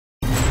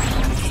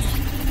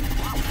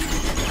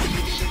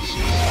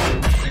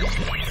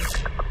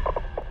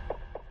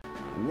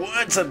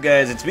What's up,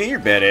 guys? It's me, your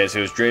badass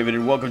host Draven,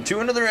 and welcome to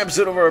another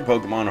episode of our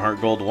Pokemon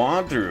Heart Gold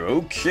walkthrough.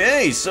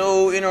 Okay,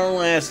 so in our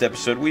last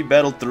episode, we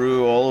battled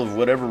through all of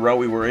whatever route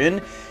we were in,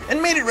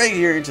 and made it right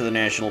here into the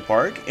National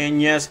Park.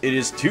 And yes, it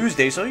is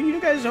Tuesday, so you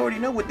guys already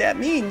know what that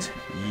means.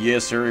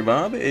 Yes, sir,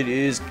 Bob. It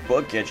is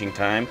bug catching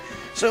time.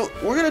 So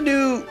we're gonna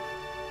do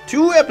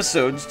two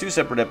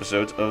separate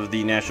episodes of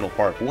the National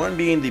Park. One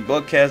being the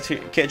bug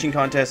catching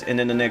contest, and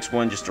then the next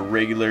one just a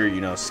regular,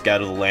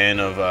 scout of the land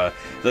of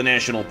the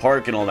National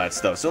Park and all that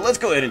stuff. So let's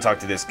go ahead and talk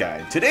to this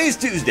guy. Today's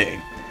Tuesday.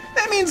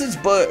 That means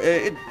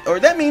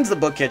that means the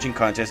bug catching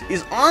contest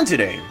is on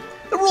today.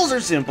 The rules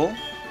are simple.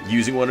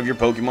 Using one of your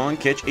Pokemon,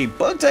 catch a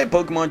bug-type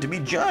Pokemon to be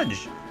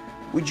judged.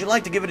 Would you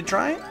like to give it a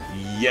try?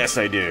 Yes,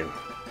 I do.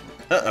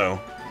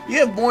 Uh-oh. You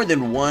have more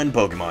than one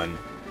Pokemon.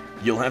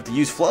 You'll have to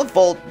use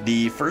Fluffbolt,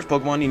 the first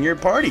Pokemon in your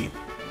party.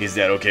 Is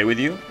that okay with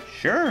you?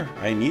 Sure,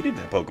 I needed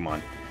that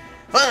Pokemon.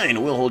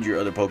 Fine, we'll hold your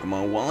other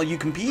Pokemon while you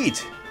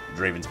compete.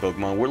 Draven's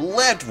Pokemon were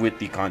left with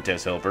the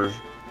contest helper.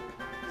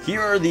 Here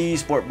are the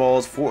sport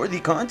balls for the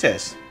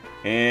contest.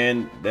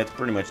 And that's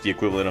pretty much the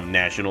equivalent of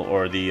National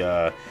or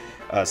the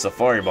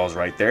Safari balls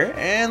right there.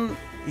 And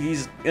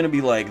he's gonna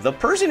be like, the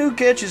person who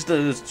catches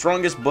the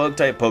strongest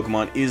bug-type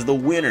Pokemon is the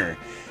winner.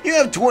 You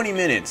have 20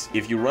 minutes.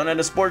 If you run out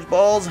of sports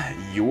balls,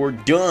 you're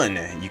done.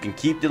 You can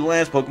keep the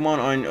last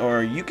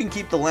Pokemon you can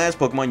keep the last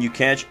Pokemon you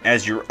catch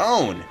as your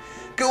own.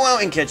 Go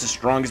out and catch the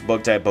strongest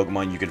bug-type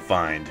Pokemon you can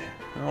find.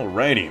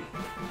 Alrighty.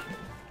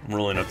 I'm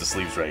rolling up the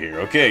sleeves right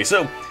here. Okay,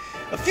 so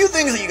a few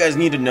things that you guys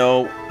need to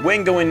know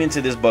when going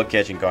into this bug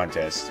catching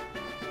contest.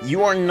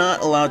 You are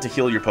not allowed to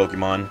heal your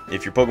Pokemon.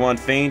 If your Pokemon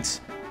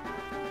faints,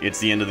 it's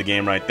the end of the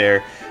game right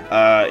there.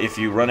 If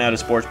you run out of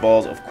sports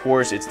balls, of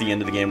course, it's the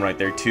end of the game right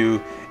there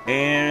too.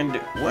 And,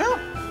 well,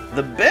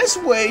 the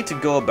best way to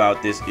go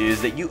about this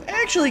is that you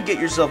actually get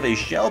yourself a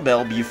shell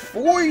bell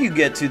before you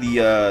get to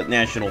the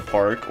National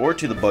Park or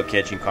to the bug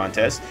catching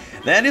contest.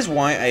 That is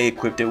why I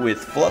equipped it with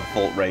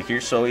Fluffbolt right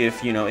here. So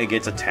if, it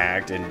gets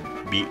attacked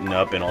and beaten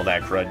up and all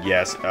that crud,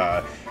 yes,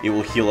 it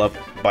will heal up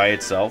by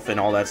itself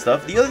and all that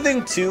stuff. The other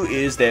thing too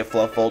is that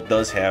Fluffbolt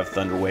does have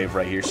Thunder Wave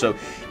right here, so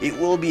it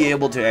will be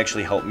able to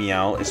actually help me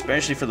out,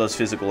 especially for those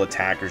physical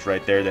attackers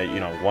right there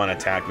that want to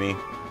attack me.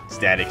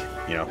 Static,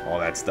 all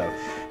that stuff.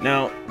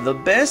 Now, the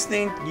best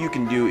thing you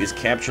can do is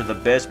capture the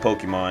best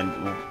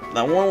Pokemon,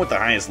 the one with the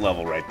highest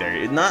level right there.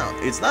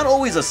 It's not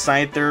always a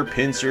Scyther,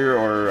 Pinsir,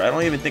 or I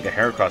don't even think a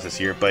Heracross is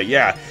here, but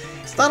yeah,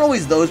 it's not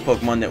always those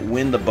Pokemon that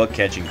win the bug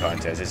catching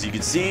contest. As you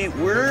can see,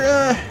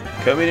 we're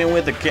coming in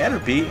with a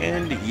Caterpie,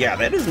 and yeah,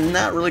 that is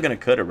not really going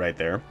to cut it right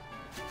there.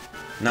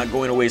 Not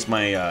going to waste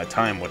my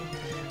time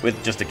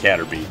with just a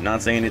Caterpie.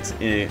 Not saying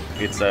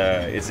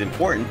it's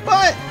important,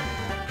 but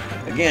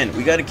again,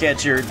 we got to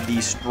catch here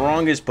the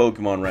strongest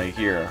Pokemon right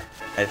here.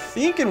 I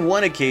think in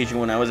one occasion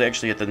when I was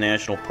actually at the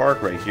National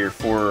Park right here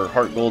for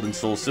Heart Gold and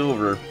Soul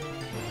Silver,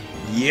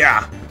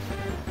 yeah,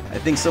 I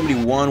think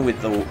somebody won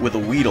with a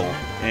Weedle,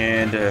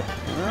 and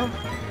well,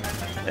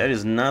 that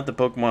is not the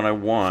Pokemon I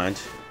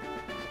want.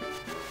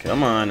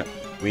 Come on,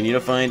 we need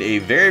to find a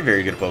very,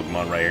 very good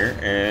Pokemon right here,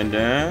 and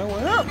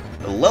well,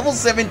 a level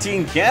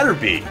 17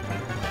 Caterpie.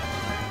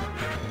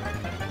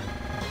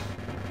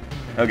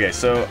 Okay,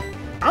 so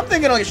I'm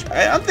thinking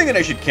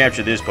I should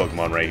capture this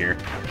Pokemon right here.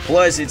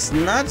 Plus, it's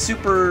not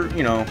super,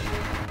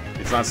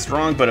 it's not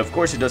strong, but of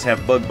course it does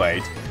have Bug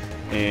Bite.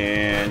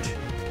 And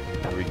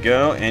there we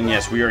go. And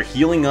yes, we are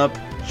healing up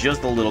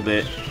just a little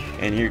bit.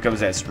 And here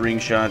comes that String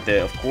Shot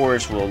that, of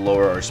course, will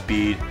lower our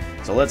speed.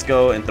 So let's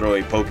go and throw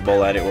a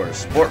Pokeball at it, or a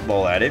Sport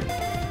Ball at it.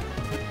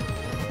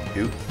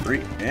 2,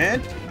 3,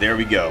 and there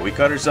we go. We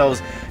caught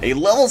ourselves a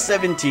level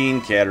 17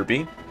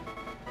 Caterpie.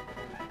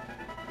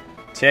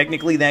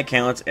 Technically, that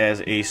counts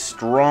as a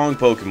strong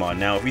Pokemon.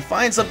 Now, if we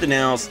find something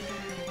else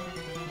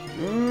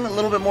a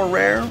little bit more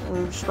rare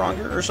or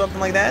stronger or something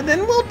like that,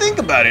 then we'll think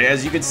about it.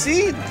 As you can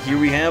see, here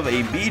we have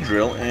a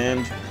Beedrill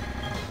and...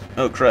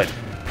 oh, crud.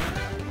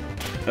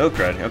 Oh,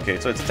 crud. Okay,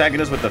 so it's attacking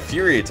us with a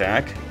Fury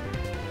attack.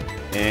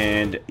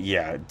 And,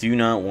 yeah, do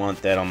not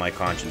want that on my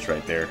conscience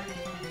right there.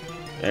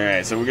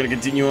 Alright, so we're going to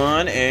continue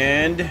on,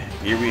 and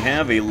here we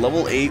have a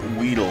level 8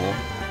 Weedle.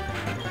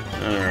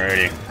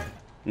 Alrighty.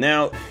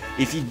 Now,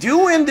 if you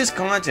do win this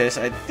contest,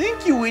 I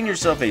think you win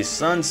yourself a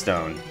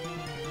Sunstone.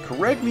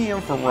 Correct me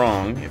if I'm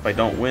wrong if I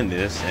don't win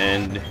this.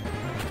 And,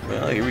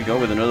 well, here we go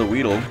with another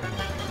Weedle.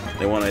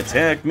 They want to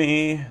attack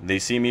me. They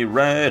see me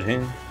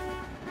riding.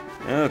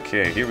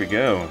 Okay, here we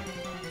go.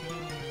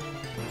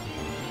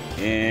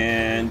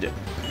 And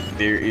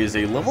there is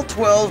a level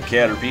 12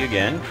 Caterpie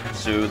again.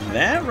 So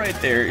that right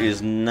there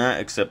is not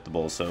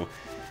acceptable. So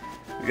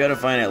we got to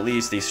find at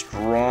least a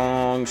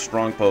strong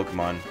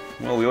Pokemon.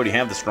 Well, we already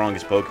have the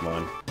strongest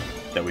Pokemon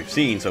that we've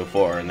seen so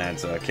far, and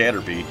that's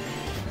Caterpie.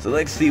 So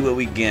let's see what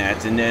we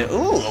get. And then,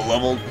 ooh, a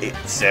level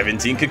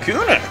 17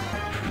 Kakuna.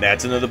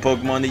 That's another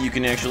Pokemon that you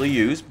can actually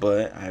use,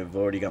 but I've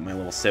already got my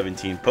level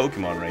 17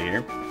 Pokemon right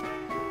here.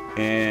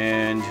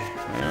 And,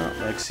 well,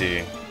 let's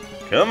see.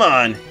 Come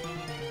on.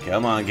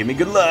 Come on, give me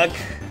good luck.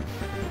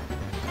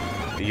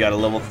 We got a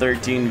level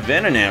 13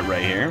 Venonat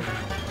right here.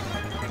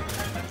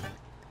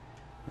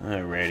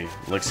 Alrighty,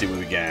 let's see what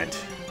we got.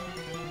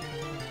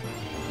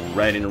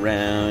 Riding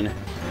around.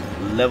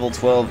 Level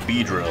 12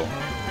 Beedrill.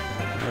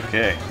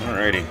 Okay,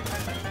 alrighty.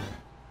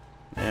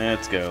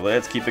 Let's go.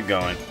 Let's keep it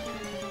going.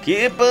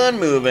 Keep on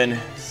moving.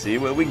 See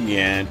what we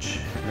get.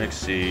 Let's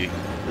see.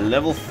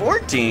 Level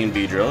 14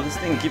 Beedrill. This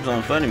thing keeps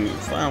on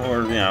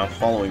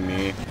following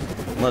me.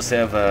 Must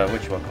have,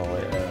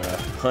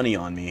 honey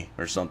on me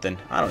or something.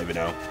 I don't even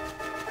know.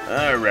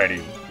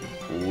 Alrighty.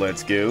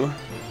 Let's go.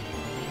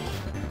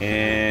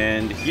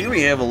 And here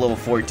we have a level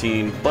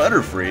 14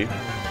 Butterfree.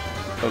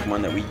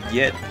 Pokemon that we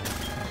get,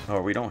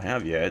 or we don't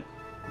have yet.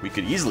 We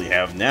could easily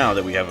have now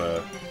that we have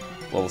a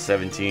level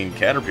 17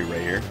 Caterpie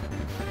right here.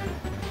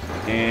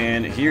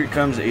 And here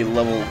comes a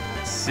level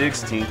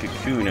 16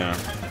 Kakuna.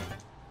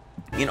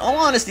 In all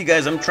honesty,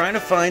 guys, I'm trying to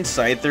find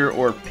Scyther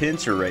or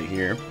Pinsir right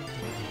here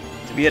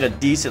to be at a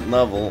decent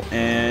level,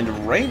 and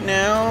right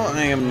now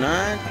I am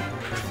not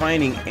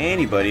finding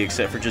anybody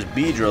except for just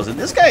Beedrills, and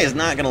this guy is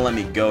not going to let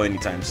me go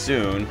anytime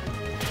soon.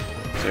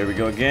 So here we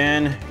go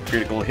again.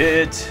 Critical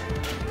hit.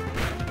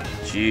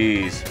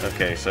 Jeez.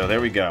 Okay, so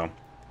there we go.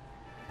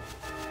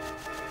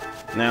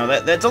 Now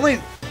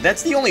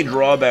that's the only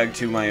drawback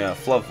to my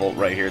Fluffbolt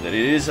right here, that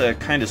it is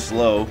kind of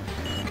slow.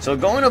 So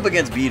going up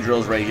against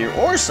Beedrills right here,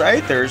 or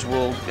Scythers,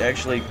 will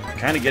actually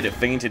kind of get it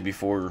fainted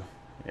before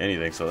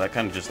anything. So that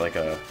kind of just like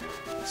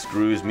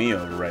screws me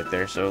over right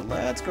there. So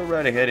let's go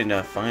right ahead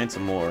and find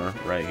some more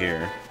right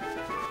here.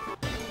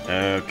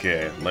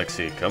 Okay, let's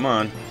see. Come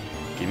on.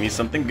 Give me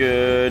something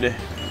good.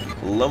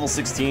 Level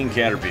 16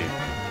 Caterpie.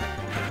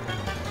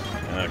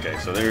 Okay,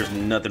 so there's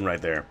nothing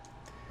right there.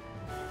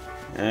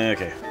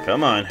 Okay,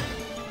 come on.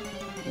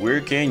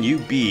 Where can you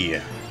be?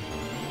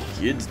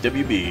 Kids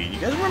WB. You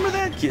guys remember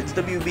that? Kids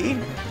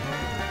WB?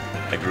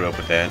 I grew up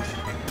with that.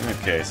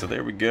 Okay, so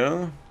there we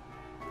go.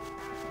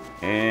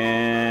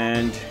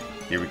 And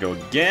here we go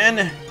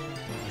again.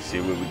 Let's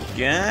see what we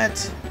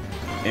got.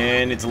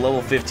 And it's a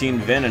level 15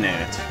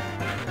 Venonat.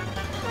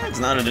 It's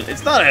not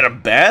at a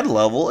bad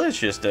level. It's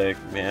just a,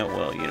 yeah,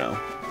 well, you know,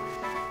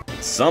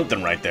 it's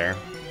something right there.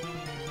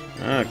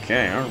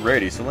 Okay,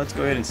 alrighty, so let's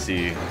go ahead and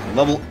see.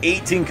 Level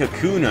 18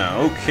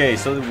 Kakuna. Okay,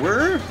 so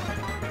we're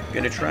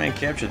gonna try and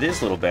capture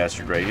this little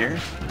bastard right here.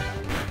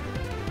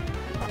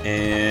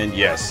 And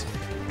yes,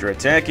 after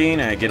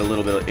attacking, I get a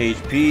little bit of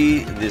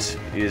HP. This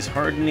is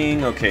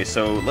hardening. Okay,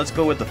 so let's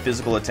go with the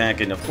physical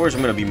attack, and of course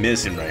I'm gonna be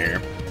missing right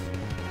here.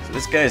 So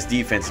this guy's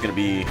defense is gonna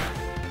be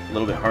a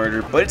little bit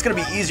harder, but it's gonna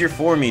be easier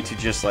for me to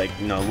just, like,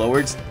 you know, lower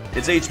its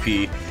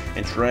HP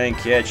and try and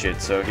catch it.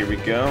 So here we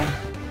go.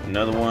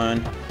 Another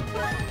one.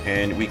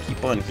 And we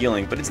keep on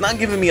healing, but it's not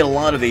giving me a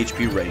lot of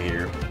HP right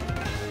here.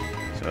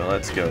 So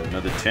let's go.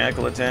 Another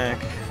tackle attack.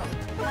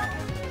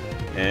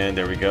 And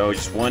there we go.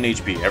 Just 1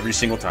 HP every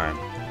single time.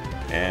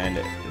 And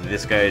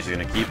this guy is going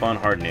to keep on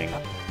hardening.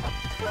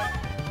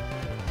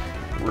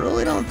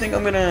 Really don't think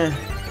I'm going to...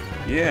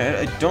 Yeah,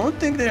 I don't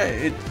think that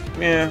it...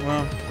 Yeah,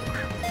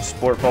 well...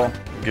 Sport Ball.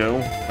 Go,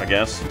 I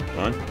guess.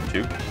 1,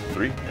 2,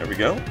 3. There we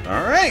go.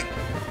 Alright.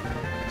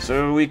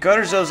 So we got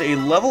ourselves a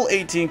level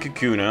 18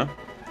 Kakuna.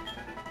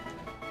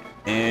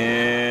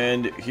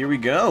 And here we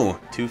go.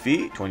 2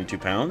 feet, 22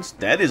 pounds.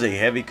 That is a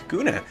heavy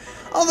Kakuna.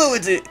 Although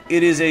it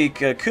is a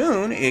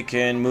cocoon, it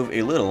can move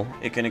a little.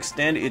 It can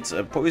extend its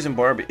poison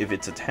barb if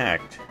it's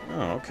attacked.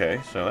 Oh,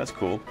 okay. So that's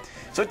cool.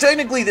 So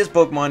technically, this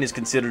Pokemon is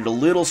considered a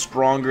little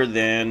stronger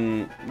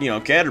than, you know,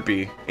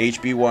 Caterpie,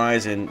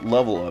 HP-wise and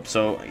level up.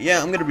 So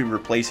yeah, I'm gonna be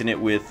replacing it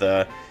with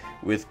I'm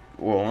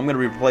gonna be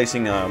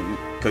replacing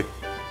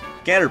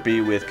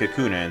Caterpie with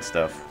Kakuna and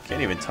stuff.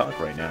 Can't even talk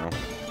right now.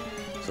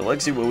 So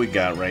let's see what we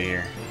got right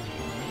here.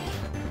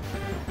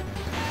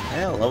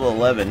 Well, level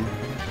 11.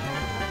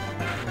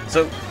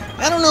 So,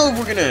 I don't know if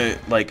we're gonna,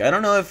 like, I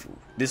don't know if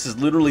this is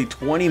literally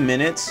 20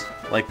 minutes.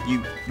 Like,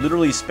 you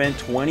literally spent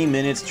 20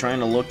 minutes trying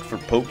to look for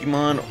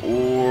Pokemon,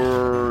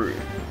 or...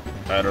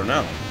 I don't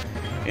know.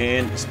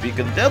 And speak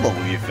of the devil,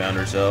 we found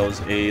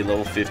ourselves a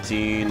level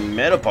 15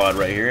 Metapod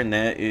right here, and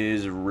that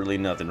is really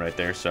nothing right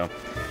there. So,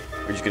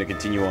 we're just gonna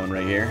continue on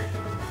right here.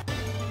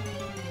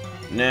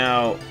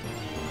 Now...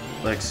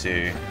 Let's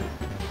see.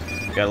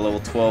 Got a level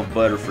 12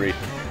 Butterfree.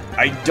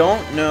 I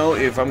don't know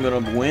if I'm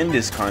going to win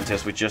this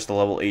contest with just a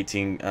level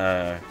 18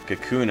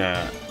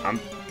 Kakuna. I'm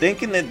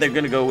thinking that they're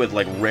going to go with,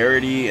 like,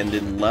 rarity and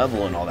then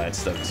level and all that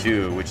stuff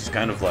too, which is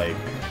kind of like,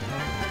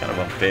 kind of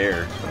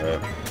unfair. But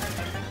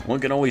one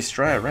can always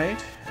try,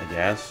 right? I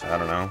guess. I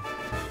don't know.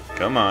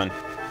 Come on.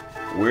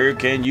 Where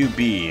can you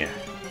be?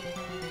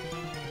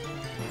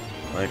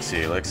 Let's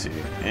see, let's see.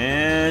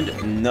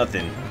 And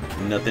nothing.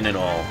 Nothing at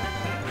all.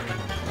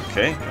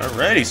 Okay,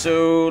 alrighty,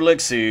 so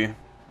let's see.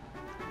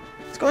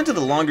 Let's go into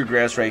the longer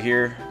grass right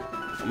here.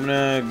 I'm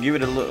gonna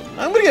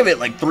give it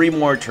like 3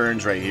 more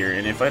turns right here,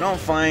 and if I don't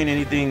find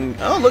anything...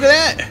 Oh, look at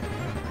that!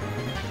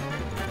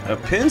 A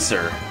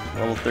Pinsir,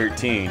 level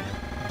 13.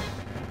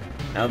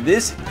 Now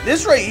this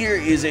right here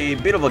is a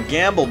bit of a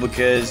gamble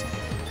because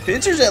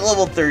Pinsir's at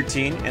level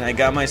 13, and I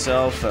got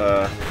myself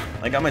a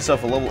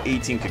level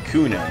 18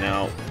 Kakuna.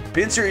 Now,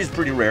 Pinsir is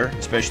pretty rare,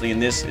 especially in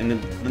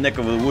the neck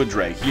of the woods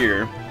right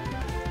here.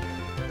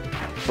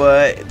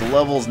 but the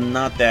level's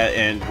not that,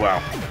 and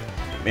wow,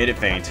 made it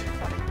faint.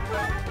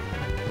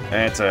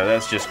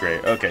 That's just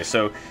great. Okay,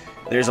 so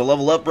there's a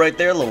level up right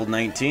there, level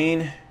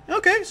 19.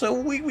 Okay, so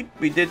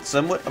we did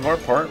somewhat of our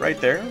part right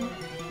there.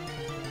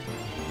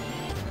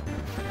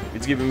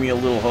 It's giving me a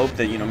little hope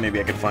that, you know, maybe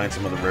I could find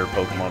some of the rare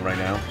Pokemon right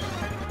now.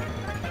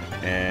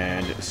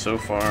 And so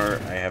far,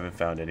 I haven't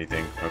found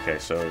anything. Okay,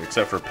 so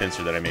except for a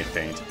Pinsir that I made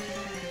faint.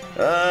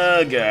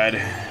 Oh, God.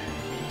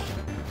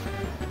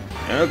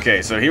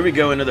 Okay, so here we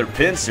go, another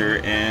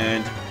Pinsir,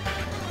 and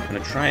I'm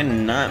going to try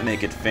and not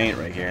make it faint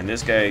right here. And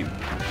this guy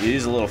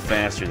is a little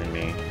faster than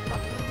me.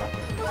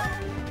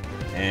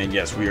 And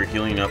yes, we are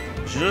healing up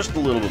just a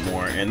little bit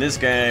more. And this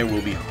guy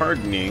will be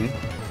hardening.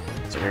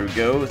 So here we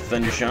go,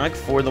 Thundershock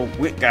for the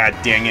God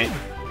dang it.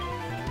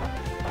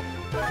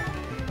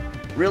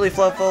 Really,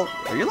 Fluffle?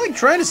 Are you like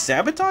trying to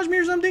sabotage me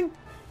or something?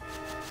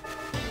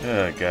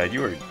 Oh God,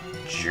 you are a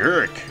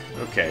jerk.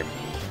 Okay.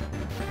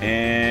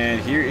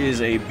 And here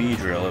is a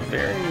Beedrill, a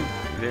very,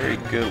 very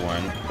good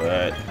one,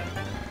 but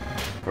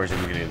of course I'm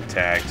gonna get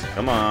attacked.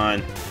 Come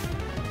on.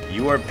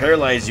 You are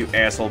paralyzed, you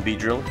asshole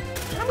Beedrill.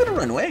 I'm gonna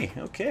run away.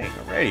 Okay,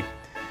 alrighty.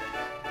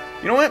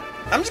 You know what?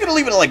 I'm just gonna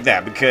leave it like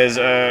that because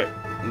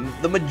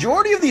the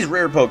majority of these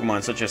rare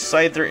Pokemon, such as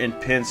Scyther and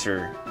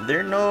Pinsir,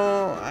 they're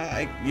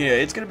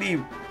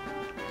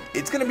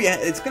it's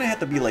gonna have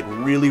to be like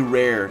really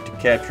rare to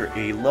capture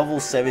a level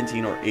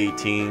 17 or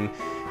 18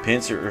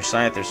 Pinsir or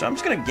Scyther. So I'm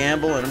just gonna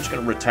gamble and I'm just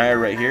gonna retire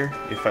right here.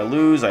 If I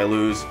lose, I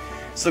lose.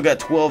 Still got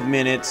 12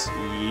 minutes.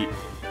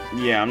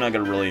 Yeah, I'm not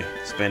gonna really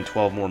spend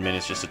 12 more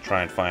minutes just to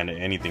try and find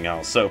anything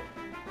else. So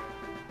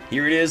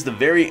here it is, the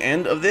very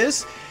end of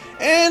this.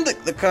 And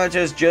the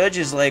contest judge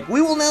is like,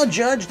 we will now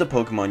judge the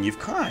Pokemon you've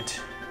caught.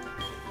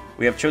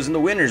 We have chosen the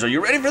winners. Are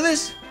you ready for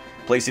this?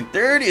 Placing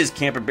third is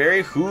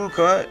Camperberry, who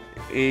caught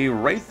a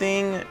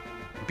Writhing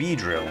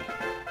Beedrill.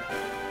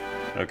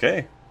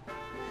 Okay.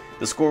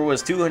 The score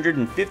was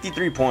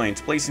 253 points.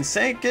 Placing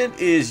second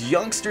is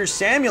Youngster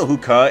Samuel, who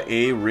caught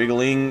a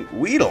Wriggling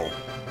Weedle.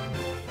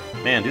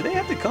 Man, do they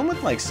have to come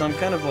with like some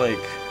kind of like...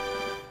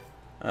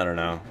 I don't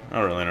know. I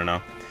really don't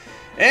know.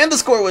 And the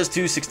score was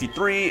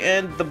 263,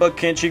 and the bug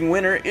catching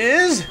winner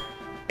is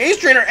Ace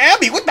Trainer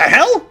Abby. What the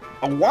hell?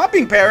 A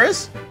whopping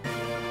Paris.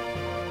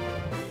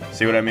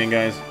 See what I mean,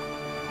 guys?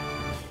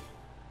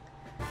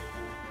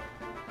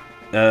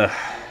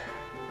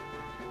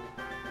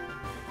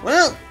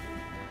 Well,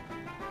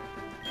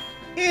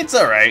 it's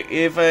alright.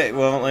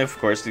 Well, of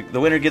course, the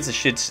winner gets a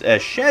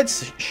shed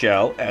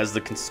shell as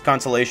the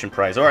consolation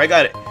prize. Or I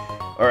got it.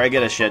 Or I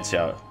get a shed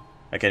shell.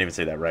 I can't even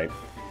say that right.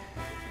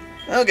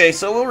 Okay,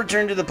 so we'll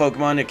return to the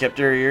Pokemon that kept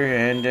earlier,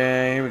 and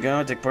here we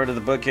go. Take part of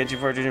the bug catching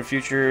fortune in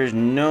future.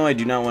 No, I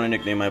do not want to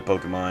nickname my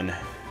Pokemon.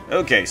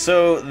 Okay,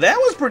 so that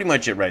was pretty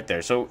much it right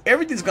there. So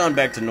everything's gone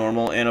back to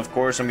normal, and of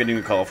course I'm getting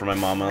a call from my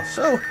mama.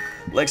 So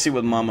let's see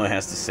what mama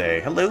has to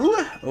say. Hello?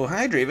 Oh,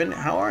 hi Draven.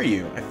 How are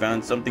you? I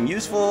found something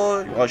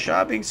useful while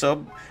shopping,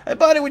 so I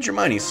bought it with your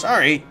money.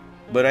 Sorry,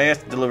 but I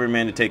asked the delivery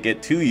man to take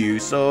it to you,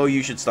 so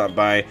you should stop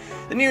by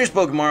the nearest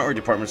Pokemon or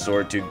department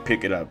store to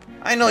pick it up.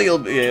 I know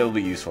it'll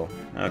be useful.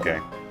 Okay,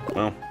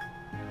 well,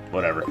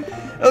 whatever.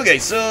 Okay,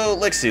 so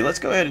let's see. Let's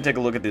go ahead and take a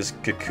look at this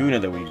Kakuna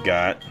that we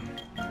got.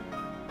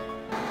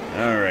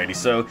 Alrighty,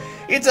 so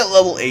it's at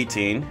level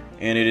 18,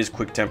 and it is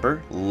Quick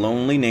Temper,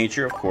 Lonely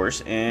Nature, of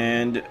course,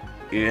 and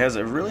it has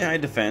a really high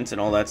defense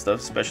and all that stuff,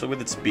 especially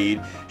with its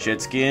speed.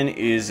 Shed Skin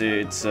is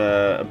its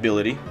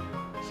ability.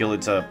 Heal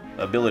its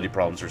ability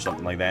problems or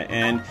something like that.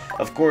 And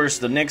of course,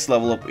 the next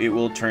level up, it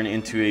will turn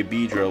into a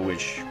Beedrill,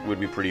 which would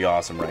be pretty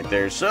awesome right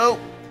there. So,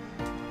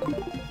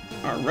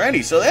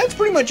 alrighty, so that's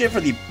pretty much it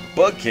for the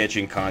bug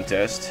catching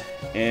contest.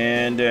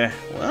 And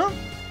well,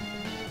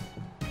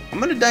 I'm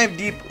gonna dive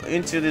deep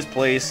into this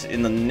place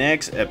in the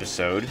next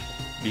episode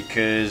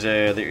because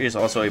there is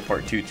also a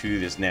part 2 to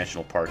this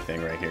national park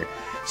thing right here.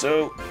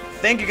 So,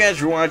 thank you guys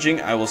for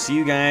watching. I will see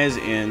you guys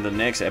in the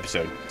next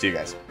episode. See you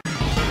guys.